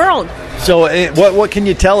around the world. So what can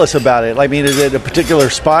you tell us about it? I mean, is it a particular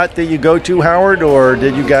spot that you go to, Howard, or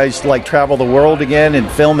did you guys like travel the world again and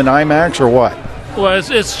film in IMAX, or what? Well,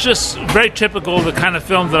 it's just very typical of the kind of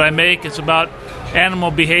film that I make. It's about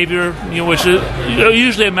animal behavior, which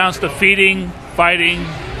usually amounts to feeding, fighting,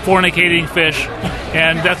 fornicating fish,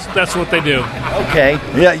 and that's what they do. Okay.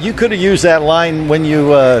 Yeah, you could have used that line when you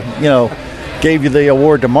gave you the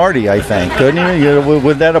award to Marty, I think, couldn't you?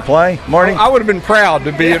 Would that apply, Marty? I would have been proud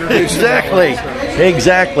to be introduced.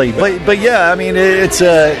 Exactly. But yeah, I mean, it's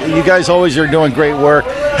you guys always are doing great work.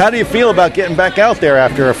 How do you feel about getting back out there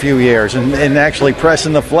after a few years and actually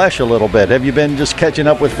pressing the flesh a little bit? Have you been just catching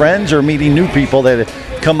up with friends or meeting new people that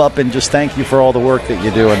come up and just thank you for all the work that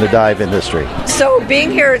you do in the dive industry? So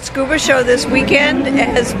being here at Scuba Show this weekend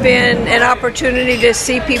has been an opportunity to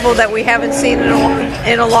see people that we haven't seen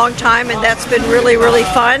in a long time, and that's been really, really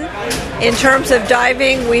fun. In terms of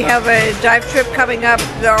diving, we have a dive trip coming up.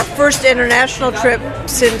 Our first international trip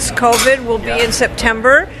since COVID will be in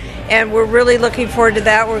September, and we're really looking forward to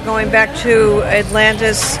that. We're going back to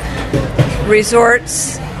Atlantis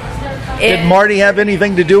Resorts. Did Marty have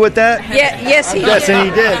anything to do with that? Yes, he did. Yes, and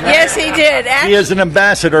he did. Yes, he did. He is an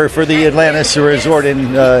ambassador for the Atlantis Resort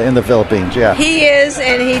in the Philippines, yeah. He is,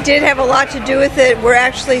 and he did have a lot to do with it. We're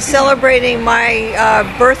actually celebrating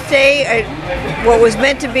my birthday, what was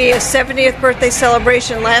meant to be a 70th birthday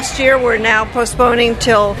celebration last year. We're now postponing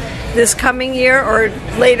till this coming year or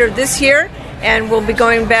later this year. And we'll be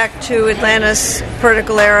going back to Atlantis Puerto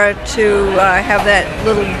Galera to have that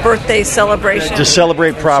little birthday celebration. To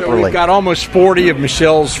celebrate properly. So we've got almost 40 of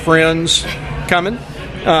Michelle's friends coming.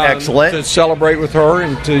 Excellent. To celebrate with her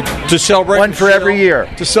and to celebrate one Michelle, for every year.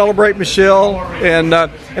 To celebrate Michelle. And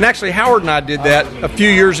actually, Howard and I did that a few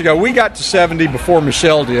years ago. We got to 70 before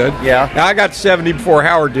Michelle did. Yeah. Now, I got to 70 before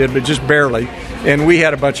Howard did, but just barely. And we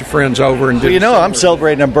had a bunch of friends over and did. Well, I'm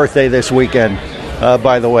celebrating a birthday this weekend.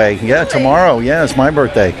 By the way, yeah, tomorrow, yeah, it's my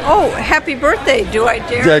birthday. Oh, happy birthday, do I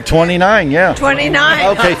dare? 29, yeah.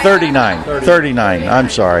 29. Okay, 39, I'm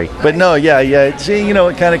sorry. But no, yeah, see,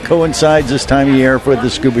 it kind of coincides this time of year with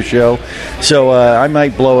the Scuba Show, so I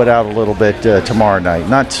might blow it out a little bit tomorrow night.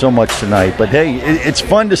 Not so much tonight, but hey, it's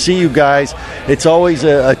fun to see you guys. It's always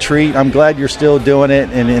a treat. I'm glad you're still doing it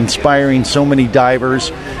and inspiring so many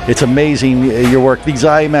divers. It's amazing, your work. These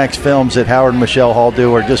IMAX films that Howard and Michelle Hall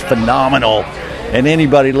do are just phenomenal. And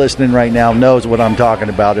anybody listening right now knows what I'm talking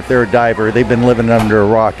about. If they're a diver, they've been living under a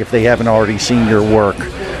rock if they haven't already seen your work.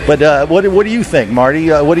 But what do you think, Marty?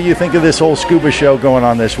 What do you think of this whole Scuba Show going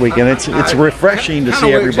on this weekend? It's refreshing to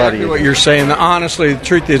see everybody. Exactly what you're saying. Honestly, the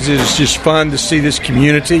truth is, it's just fun to see this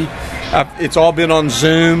community. It's all been on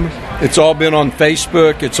Zoom. It's all been on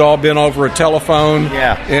Facebook. It's all been over a telephone.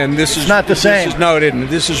 Yeah. And this is not the same. No, it isn't.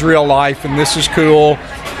 This is real life, and this is cool.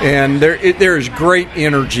 And there is great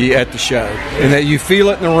energy at the show, and that you feel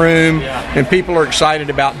it in the room, and people are excited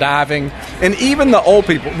about diving. And even the old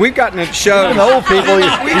people. We've gotten at shows. The old people,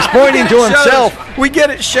 he's pointing to himself. We get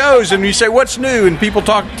at shows, and you say, what's new? And people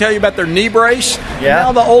tell you about their knee brace. Yeah.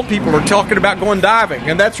 Now the old people are talking about going diving,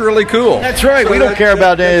 and that's really cool. That's right. So we don't care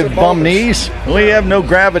about bum knees. We have no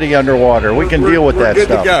gravity underwater. We can deal with that good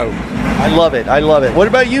stuff. To go. I love it. What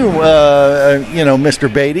about you,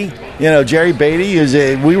 Mr. Beatty? Jerry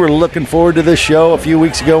Beatty, we were looking forward to this show a few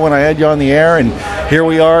weeks ago when I had you on the air, and here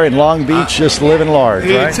we are in Long Beach just living large,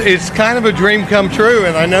 right? It's kind of a dream come true,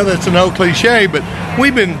 and I know that's an old cliche, but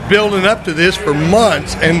we've been building up to this for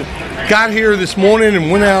months, and got here this morning and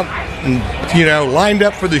went out and, lined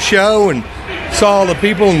up for the show and saw all the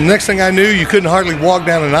people, and the next thing I knew, you couldn't hardly walk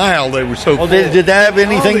down an aisle. They were so full. Did that have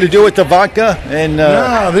anything to do with the vodka?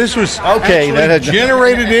 No, this was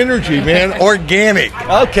generated energy, man, organic.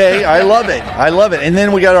 Okay, I love it. And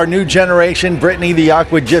then we got our new generation, Brittany the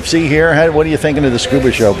Aqua Gypsy here. What are you thinking of the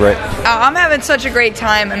Scuba Show, Britt? I'm having such a great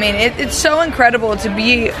time. I mean, it's so incredible to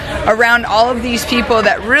be around all of these people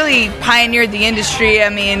that really pioneered the industry. I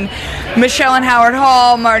mean, Michelle and Howard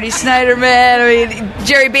Hall, Marty Snyderman,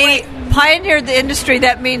 Jerry Beatty. Pioneered the industry,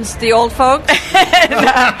 that means the old folks?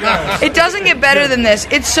 It doesn't get better than this.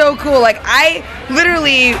 It's so cool. Like, I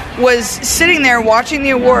literally was sitting there watching the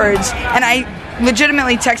awards, and I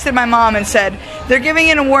legitimately texted my mom and said, they're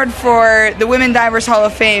giving an award for the Women Divers Hall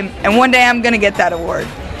of Fame, and one day I'm going to get that award.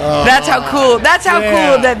 That's how cool. That's how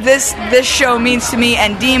cool that this show means to me,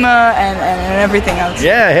 and Dima and everything else.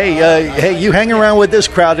 Yeah. Hey, you hang around with this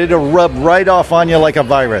crowd, it'll rub right off on you like a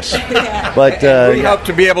virus. But we hope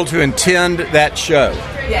to be able to attend that show.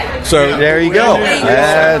 Yeah. So there you go.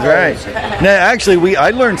 That's right. Now, actually, I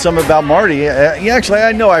learned something about Marty. Actually,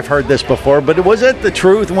 I know I've heard this before, but was it the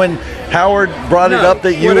truth when Howard brought it up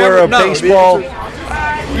that you were a baseball?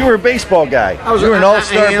 You were a baseball guy. You were an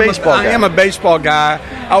all-star baseball guy. I am a baseball guy.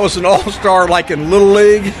 I was an all-star like in Little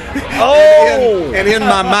League. Oh! and in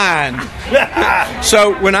my mind.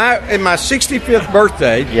 So when in my 65th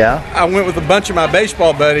birthday, I went with a bunch of my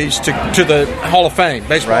baseball buddies to the Hall of Fame,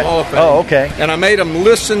 Baseball Hall of Fame. Oh, okay. And I made them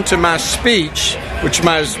listen to my speech, which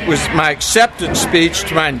was my acceptance speech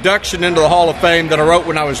to my induction into the Hall of Fame that I wrote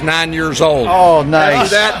when I was 9 years old. Oh,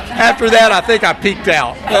 nice. After that, I think I peaked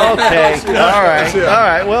out. Okay. All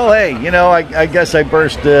right. Well, hey, I guess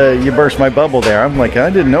you burst my bubble there. I'm like, I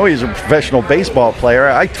didn't know he was a professional baseball player.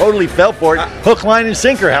 I totally fell for it. Hook, line, and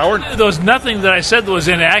sinker, Howard. There was nothing that I said that was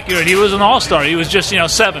inaccurate. He was an all-star. He was just,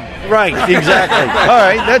 7. Right, exactly. All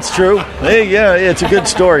right, that's true. Hey, yeah, it's a good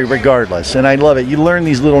story regardless, and I love it. You learn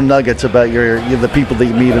these little nuggets about the people that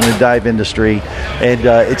you meet in the dive industry, and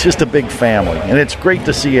it's just a big family, and it's great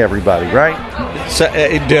to see everybody, right?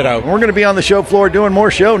 Ditto. We're going to be on the show floor doing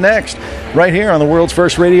more show next, right here on the world's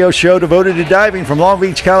first radio show devoted to diving from Long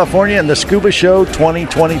Beach, California, and the Scuba Show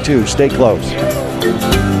 2022. Stay close.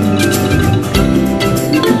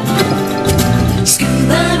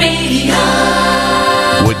 Scuba Radio.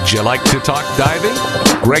 Would you like to talk diving?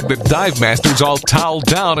 Greg the Dive Master's all toweled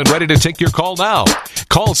down and ready to take your call now.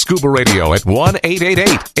 Call Scuba Radio at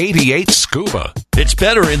 1-888-88-SCUBA. It's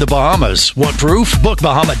better in the Bahamas. Want proof? Book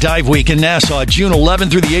Bahama Dive Week in Nassau, June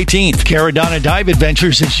 11th through the 18th. Caradonna Dive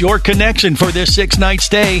Adventures is your connection for this 6-night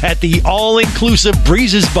stay at the all-inclusive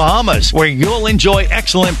Breezes Bahamas, where you'll enjoy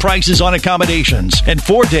excellent prices on accommodations and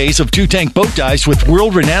 4 days of 2-tank boat dives with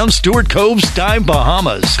world-renowned Stewart Cove's Dive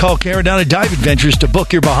Bahamas. Call Caradonna Dive Adventures to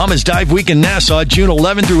book your Bahamas Dive Week in Nassau, June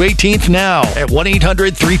 11th through 18th now at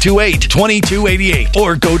 1-800-328-2288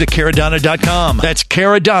 or go to Caradonna.com. That's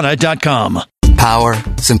Caradonna.com. Power,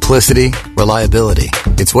 simplicity, reliability.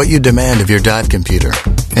 It's what you demand of your dive computer.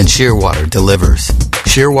 And Shearwater delivers.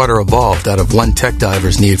 Shearwater evolved out of one tech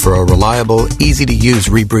diver's need for a reliable, easy-to-use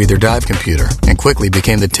rebreather dive computer and quickly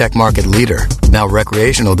became the tech market leader. Now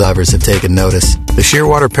recreational divers have taken notice. The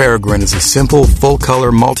Shearwater Peregrine is a simple,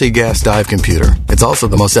 full-color, multi-gas dive computer. It's also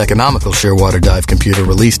the most economical Shearwater dive computer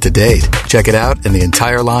released to date. Check it out and the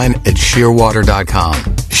entire line at Shearwater.com.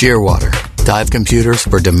 Shearwater. Dive computers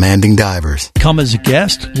for demanding divers. Come as a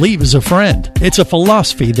guest, leave as a friend. It's a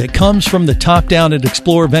philosophy that comes from the top down at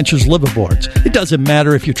Explorer Ventures liveaboards. It doesn't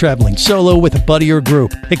matter if you're traveling solo with a buddy or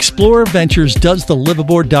group. Explorer Ventures does the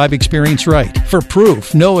liveaboard dive experience right. For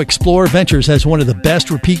proof, know Explorer Ventures has one of the best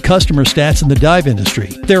repeat customer stats in the dive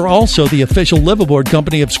industry. They're also the official liveaboard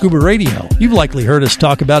company of Scuba Radio. You've likely heard us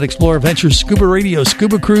talk about Explorer Ventures Scuba Radio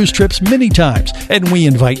scuba cruise trips many times, and we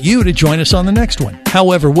invite you to join us on the next one.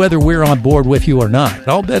 However, whether we're on board with you or not,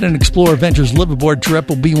 I'll bet an Explorer Ventures liveaboard trip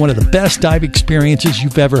will be one of the best dive experiences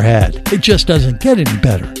you've ever had. It just doesn't get any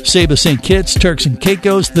better. Saba St. Kitts, Turks and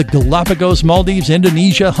Caicos, the Galapagos, Maldives,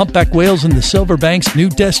 Indonesia, humpback whales, and the Silver Banks, new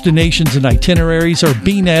destinations and itineraries are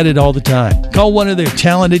being added all the time. Call one of their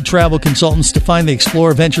talented travel consultants to find the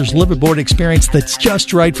Explorer Ventures liveaboard experience that's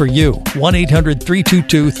just right for you.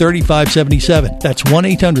 1-800-322-3577. That's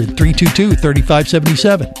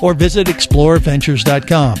 1-800-322-3577. Or visit explorerventures.com.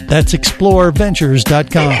 That's explorerventures.com.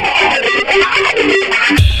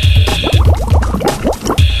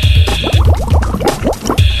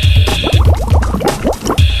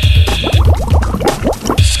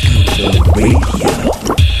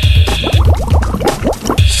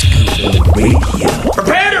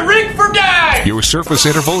 Prepare to rig for dive! Your surface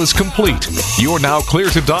interval is complete. You're now clear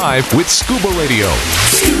to dive with Scuba Radio.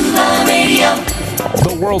 Scuba Radio.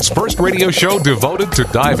 The world's first radio show devoted to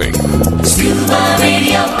diving. Scuba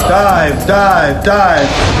Radio. Dive, dive, dive.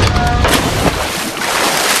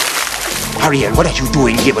 Ariel, what are you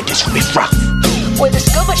doing here with this riffraff? With the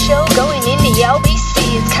Scuba Show going in the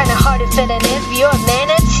LBC, it's kinda hard to fit in if you're a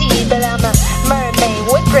manatee. But I'm a mermaid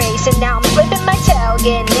with grace, and now I'm flipping my tail,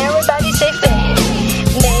 getting everybody say face.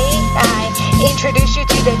 May I introduce you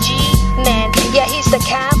to the G-Man? Yeah, he's the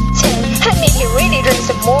captain. I mean, he really drinks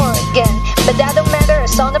some Morgan, but that don't matter,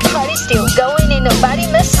 as long the party's still going and nobody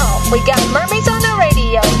miss home. We got mermaids on the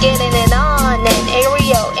radio, getting it on, and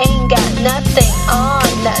Ariel ain't got nothing on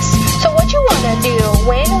us. So what you wanna do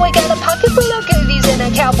when we got a pocket full of goodies and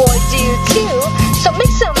a cowboy do too? So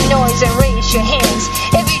make some noise and raise your hand.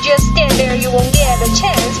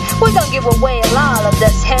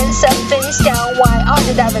 surfing style. Why all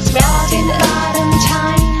the divers melting the bottom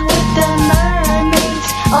time with the mermaids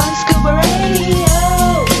on Scuba Radio.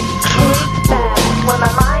 Kick back with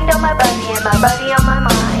my mind on my body and my body on my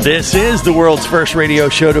mind. This is the world's first radio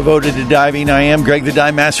show devoted to diving. I am Greg the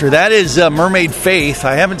Dive Master. That is Mermaid Faith.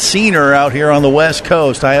 I haven't seen her out here on the West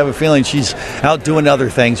Coast. I have a feeling she's out doing other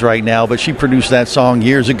things right now, but she produced that song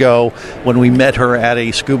years ago when we met her at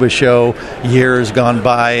a scuba show years gone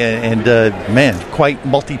by, and man, quite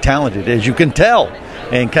multi-talented, as you can tell,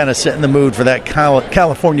 and kind of setting the mood for that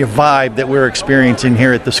California vibe that we're experiencing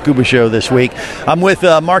here at the Scuba Show this week. I'm with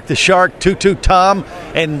Mark the Shark, Tutu Tom,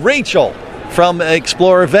 and Rachel from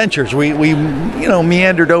Explorer Ventures. We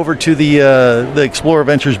meandered over to the Explorer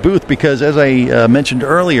Ventures booth because, as I mentioned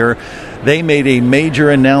earlier, they made a major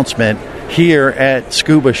announcement here at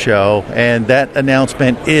Scuba Show, and that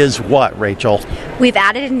announcement is what, Rachel? We've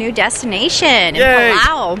added a new destination Yay. in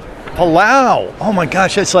Palau. Palau. Oh my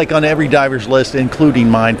gosh, that's like on every diver's list, including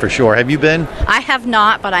mine for sure. Have you been? I have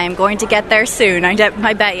not, but I am going to get there soon.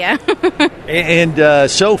 I bet you. And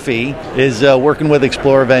Sophie is working with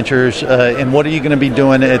Explorer Ventures. And what are you going to be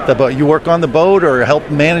doing at the boat? You work on the boat or help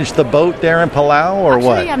manage the boat there in Palau, or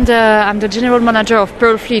Actually, what? I'm the general manager of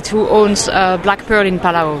Pearl Fleet, who owns Black Pearl in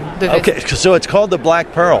Palau. Okay, so it's called the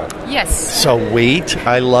Black Pearl. Yes. Sweet.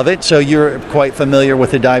 I love it. So you're quite familiar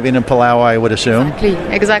with the diving in Palau, I would assume?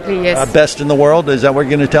 Exactly, yes. Best in the world? Is that what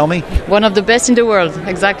you're going to tell me? One of the best in the world,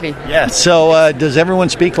 exactly. Yeah. So does everyone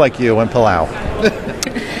speak like you in Palau?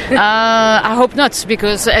 I hope not,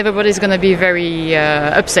 because everybody's going to be very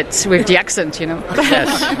upset with the accent,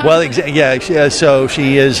 Yes. Well, so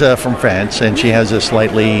she is from France, and she has a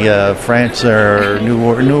slightly France or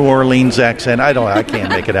New Orleans accent. I can't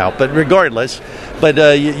make it out, but regardless. But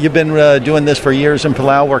you've been doing this for years in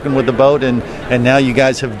Palau, working with the boat, and now you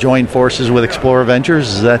guys have joined forces with Explorer Ventures.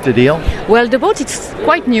 Is that the deal? Well, the boat is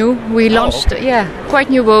quite new. We launched, quite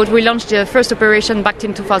new boat. We launched the first operation back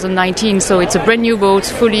in 2019, so it's a brand new boat,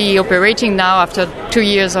 fully operating now after 2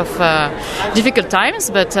 years of difficult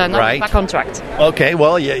times, but now we're back on track. Okay,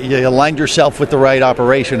 well, you aligned yourself with the right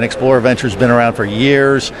operation. Explorer Ventures has been around for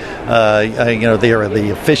years. They are the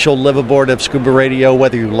official liveaboard of Scuba Radio,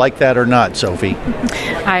 whether you like that or not, Sophie.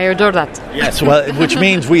 I adore that. Yes, well, which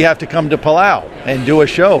means we have to come to Palau and do a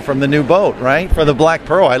show from the new boat, right? For the Black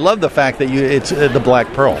Pearl. I love the fact that it's the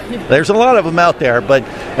Black Pearl. There's a lot of them out there, but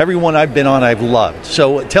everyone I've been on I've loved.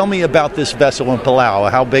 So tell me about this vessel in Palau.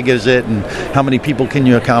 How big is it, and how many people can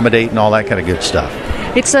you accommodate, and all that kind of good stuff?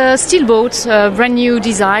 It's a steel boat, brand new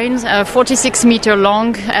design, 46 meter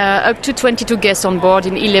long, up to 22 guests on board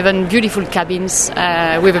in 11 beautiful cabins,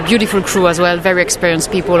 with a beautiful crew as well, very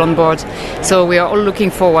experienced people on board. So we are all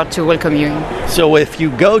looking forward to welcome you. So if you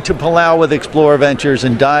go to Palau with Explorer Ventures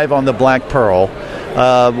and dive on the Black Pearl,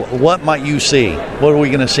 what might you see? What are we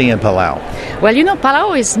going to see in Palau? Well,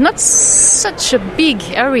 Palau is not such a big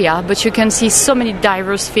area, but you can see so many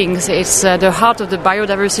diverse things. It's the heart of the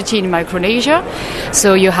biodiversity in Micronesia.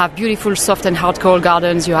 So you have beautiful soft and hard coral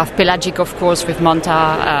gardens. You have pelagic, of course, with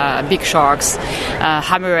manta, big sharks,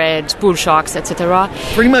 hammerhead, bull sharks, etc.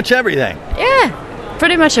 Pretty much everything. Yeah.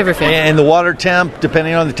 Pretty much everything. And the water temp,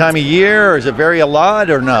 depending on the time of year, is it vary a lot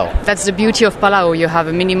or no? That's the beauty of Palau. You have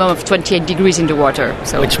a minimum of 28 degrees in the water.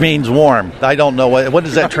 So. Which means warm. I don't know. What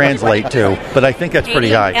does that translate to? But I think that's pretty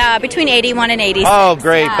high. Between 81 and 86. Oh,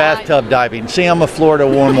 great. Bathtub diving. See, I'm a Florida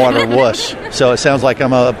warm water wuss. So it sounds like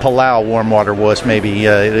I'm a Palau warm water wuss. Maybe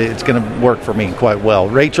it's going to work for me quite well.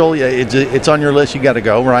 Rachel, it's on your list. You got to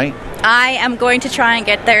go, right? I am going to try and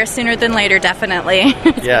get there sooner than later, definitely.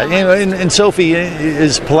 Yeah, and Sophie,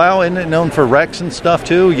 is Palau known for wrecks and stuff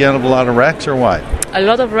too? You have a lot of wrecks or what? A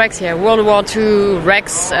lot of wrecks here. World War II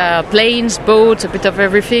wrecks, planes, boats, a bit of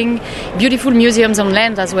everything. Beautiful museums on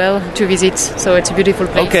land as well to visit. So it's a beautiful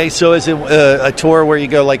place. Okay, so is it a tour where you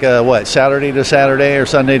go like Saturday to Saturday or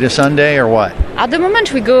Sunday to Sunday or what? At the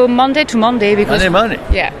moment, we go Monday to Monday because Monday.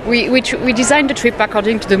 Yeah, we designed the trip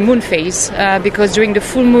according to the moon phase because during the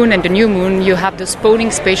full moon and the new moon, you have the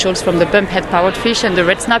spawning specials from the bumphead powered fish and the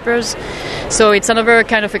red snappers. So it's another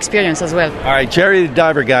kind of experience as well. All right, Jerry the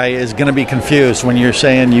diver guy is going to be confused when you're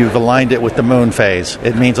saying you've aligned it with the moon phase.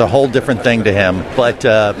 It means a whole different thing to him. But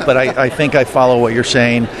I think I follow what you're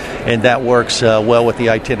saying, and that works well with the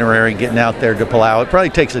itinerary, getting out there to Palau. It probably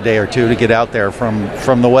takes a day or two to get out there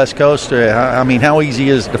from the West Coast. I mean, how easy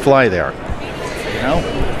is it to fly there?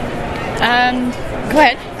 Go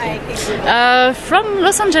ahead. From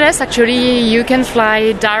Los Angeles, actually, you can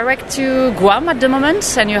fly direct to Guam at the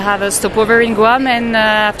moment, and you have a stopover in Guam, and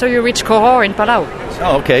after you reach Koror in Palau.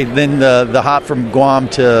 Oh, okay. Then the hop from Guam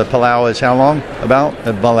to Palau is how long? About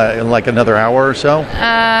like another hour or so?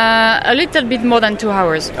 A little bit more than 2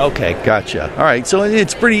 hours. Okay, gotcha. All right, so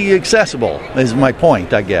it's pretty accessible, is my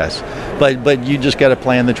point, I guess. But you just got to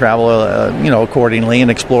plan the travel, accordingly, and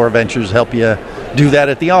Explorer Ventures help you do that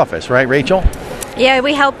at the office, right, Rachel? Yeah,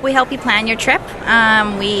 we help you plan your trip.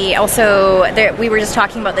 We were just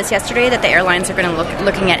talking about this yesterday, that the airlines are going to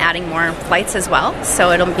looking at adding more flights as well,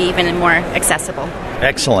 so it'll be even more accessible.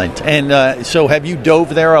 Excellent. And so have you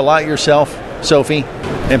dove there a lot yourself, Sophie,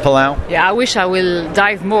 in Palau? Yeah, I wish I will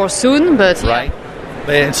dive more soon, but yeah. Right.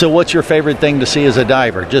 And so what's your favorite thing to see as a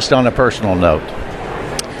diver, just on a personal note?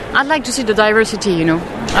 I'd like to see the diversity,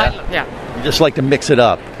 Yeah. You just like to mix it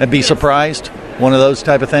up and be surprised? One of those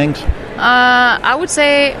type of things? I would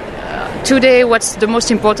say today what's the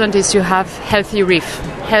most important is to have healthy reef,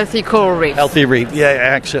 healthy coral reef. Healthy reef, yeah,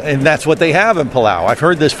 actually, and that's what they have in Palau. I've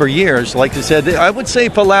heard this for years. Like I said, I would say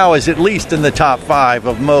Palau is at least in the top 5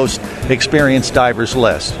 of most experienced divers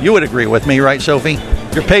list. You would agree with me, right, Sophie?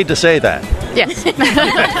 You're paid to say that. Yes.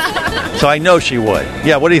 So I know she would.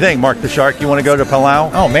 Yeah, what do you think, Mark the Shark? You want to go to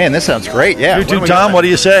Palau? Oh, man, this sounds great, yeah. Tutu Tom, what do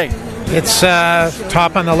you say? It's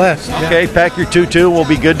top on the list. Okay, pack your tutu. We'll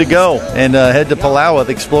be good to go. And head to Palau with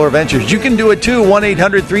Explorer Ventures. You can do it too.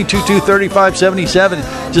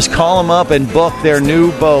 1-800-322-3577. Just call them up and book their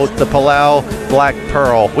new boat, the Palau Black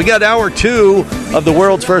Pearl. We got hour 2 of the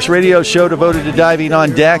world's first radio show devoted to diving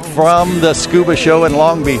on deck from the Scuba Show in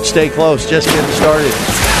Long Beach. Stay close. Just getting started.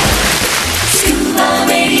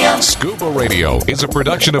 Scuba Radio is a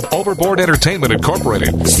production of Overboard Entertainment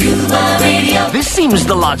Incorporated. Scuba Radio. This seems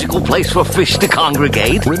the logical place for fish to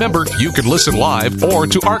congregate. Remember, you can listen live or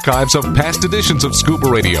to archives of past editions of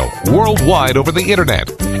Scuba Radio worldwide over the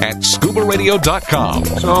internet at scubaradio.com.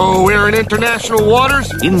 So we're in international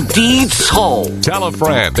waters? Indeed so. Tell a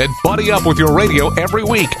friend and buddy up with your radio every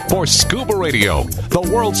week for Scuba Radio, the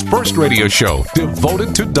world's first radio show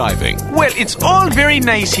devoted to diving. Well, it's all very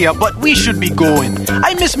nice here, but we should be going.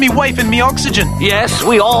 I miss me wife and me oxygen. Yes,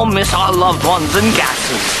 we all miss our loved ones and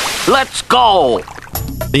gases. Let's go.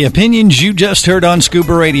 The opinions you just heard on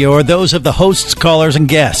Scuba Radio are those of the hosts, callers, and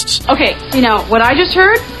guests. Okay, what I just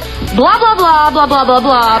heard? Blah, blah, blah, blah, blah, blah,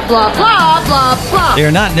 blah, blah, blah, blah, blah. They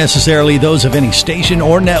are not necessarily those of any station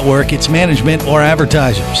or network, its management, or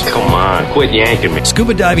advertisers. Come on, quit yanking me.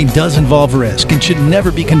 Scuba diving does involve risk and should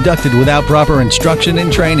never be conducted without proper instruction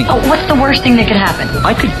and training. Oh, what's the worst thing that could happen?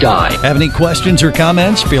 I could die. Have any questions or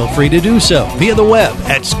comments? Feel free to do so via the web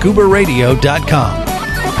at scubaradio.com.